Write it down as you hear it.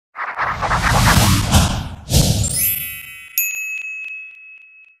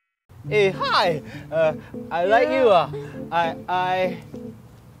Hey, hi! I like you.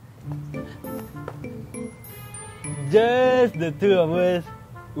 Just the two of us.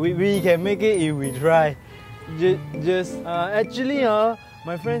 We can make it if we try. Actually,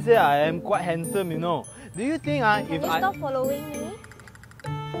 my friend said I am quite handsome, you know. Do you think Can you stop following me?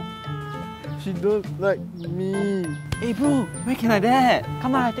 She don't like me. Hey bro, where can I that?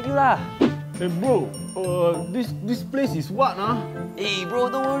 Come on, I take you lah. Hey bro, this place is what, huh? Hey bro,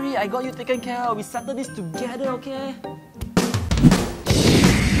 don't worry, I got you taken care of. We settle this together, okay?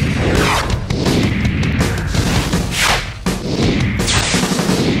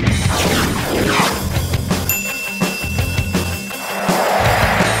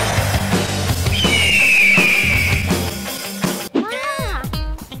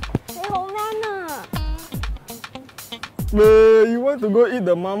 You want to go eat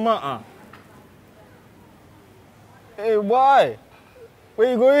the mama? Hey, why?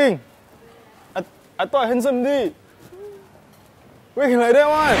 Where you going? I thought handsome D. Where can like that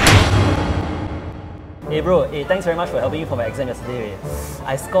one? Hey bro, hey, thanks very much for helping me for my exam yesterday.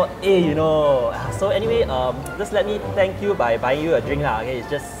 I scored A, you know. So anyway, just let me thank you by buying you a drink lah. Okay, it's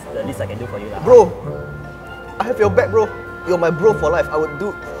just the least I can do for you lah. Bro, I have your back, bro. You're my bro for life. I would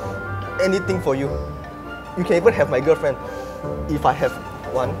do anything for you. You can even have my girlfriend if I have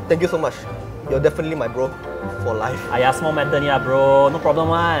one. Thank you so much. You're definitely my bro for life. Aya, small matter ni bro. No problem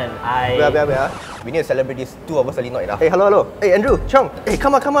one. Wait. We need to celebrate this. Two of us are not enough. Hey, hello. Hey, Andrew, Chong. Hey,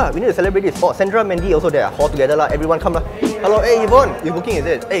 come on. We need to celebrate this. Oh, Sandra, Mandy also there. All together lah. Everyone come lah. Hello, hey, Yvonne. You booking is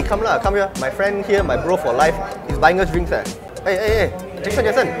it? Hey, come here. My friend here, my bro for life, is buying us drinks. Hey.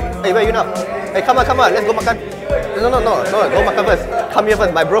 Jason. Hey, where are you now? Hey, come on. Let's go makan. No. Go makan first. Come here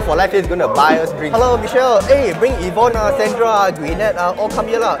first. My bro for life is gonna buy us drinks. Hello, Michelle. Hey, bring Yvonne, Sandra, Gwyneth, all come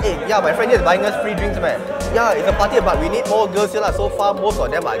here lah. Hey, yeah, my friend here is buying us free drinks, man. Yeah, it's a party, but we need more girls here lah. So far, most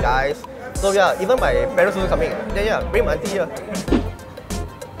of them are guys. So yeah, even my parents also coming. Yeah, bring my auntie here.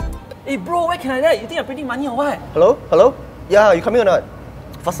 Hey bro, where can I that? You think I'm printing money or what? Hello? Yeah, you coming or not?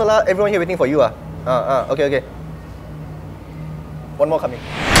 Faster lah, everyone here waiting for you Okay. One more coming.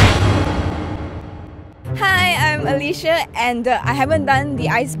 Hi, I'm Alicia and I haven't done the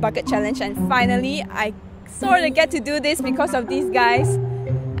ice bucket challenge and finally I sort of get to do this because of these guys.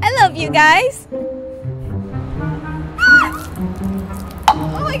 I love you guys!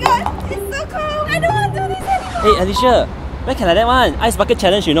 Oh my god, it's so cold! I don't want to do this anymore! Hey Alicia, where can I that one? Ice bucket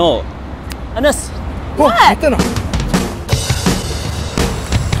challenge, you know. Ernest! What? My turn.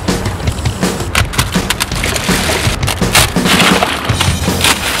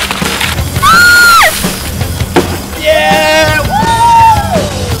 Yeah! Woo!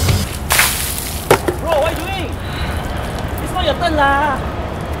 Bro, what are you doing? It's not your turn lah.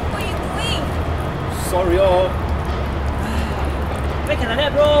 What are you doing? Sorry, Where can I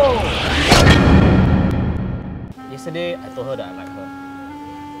that, bro? Yesterday, I told her that I like her.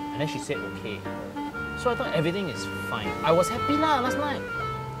 And then she said okay. So I thought everything is fine. I was happy lah last night.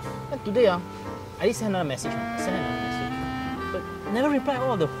 But today, I did send her a message. But never replied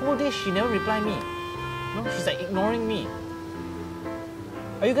all. The whole day, she never replied me. No, she's like ignoring me.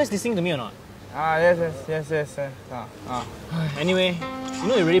 Are you guys listening to me or not? Yes. Anyway, you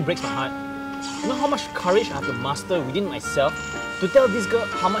know it really breaks my heart. You know how much courage I have to master within myself to tell this girl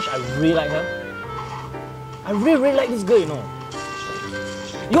how much I really like her? I really like this girl, you know.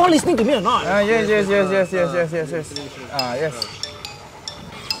 You all listening to me or not? Yes.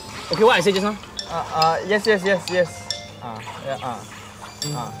 Okay, what I said just now? Yes.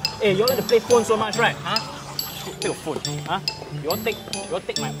 Hey, you all like to play phone so much, right? Huh? Take a phone. Huh? You all take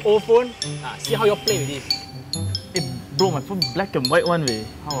my old phone. See how you all play with this. Hey bro, my phone black and white one way.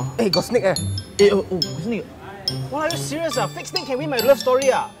 How? Hey, got snake Hey, snake. What, are you serious? Fake snake can win my love story.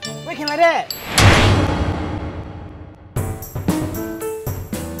 Where can I that?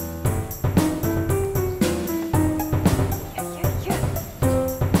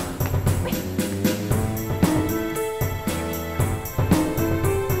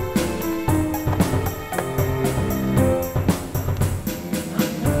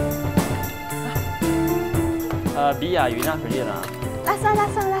 B, are you enough already or not? Last one. Huh?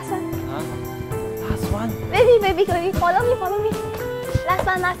 Last one? Baby, follow me. Last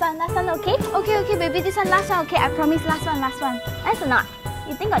one, okay? Okay, baby, this one last one, okay? I promise, last one. Nice or not?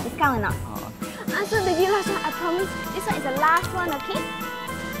 You think got discount or not? Last one, baby, last one, I promise. This one is the last one, okay?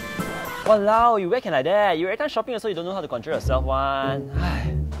 Walao, you where can I that? You every time shopping also you don't know how to control yourself one.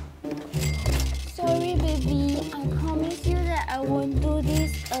 Sorry, baby. I promise you that I won't do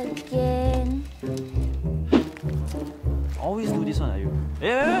this again. Always do this one, are you?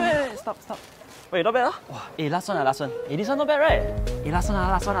 Wait. stop. Wait, not bad, huh? Wow. Hey, last one. Hey, this one not bad, right? Hey, last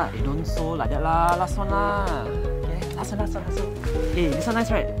one. Hey, don't so like that lah. Last one lah. Okay, last one. Hey, this one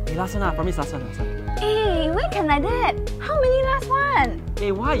nice, right? Hey, last one lah. Promise last one. Hey, why can like that? How many last one?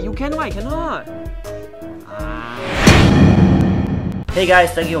 Hey, why? You can, why? Cannot. Hey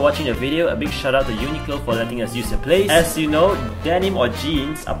guys, thank you for watching the video. A big shout out to Uniqlo for letting us use the place. As you know, denim or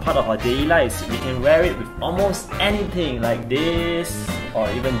jeans are part of our daily lives. We can wear it with almost anything like this,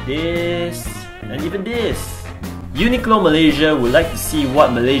 or even this, and even this. Uniqlo Malaysia would like to see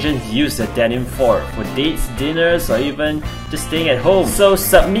what Malaysians use their denim for dates, dinners, or even just staying at home. So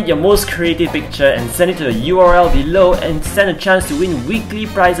submit your most creative picture and send it to the URL below and stand a chance to win weekly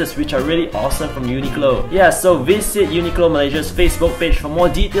prizes which are really awesome from Uniqlo. Yeah, so visit Uniqlo Malaysia's Facebook page for more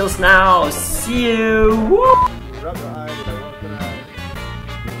details now. See you! Woo! Rub your eye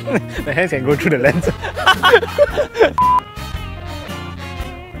with the hands can go through the lens.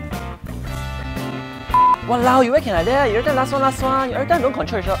 Walao, you reckon like that? You every time last one. You every time don't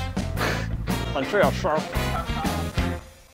control yourself. Control yourself.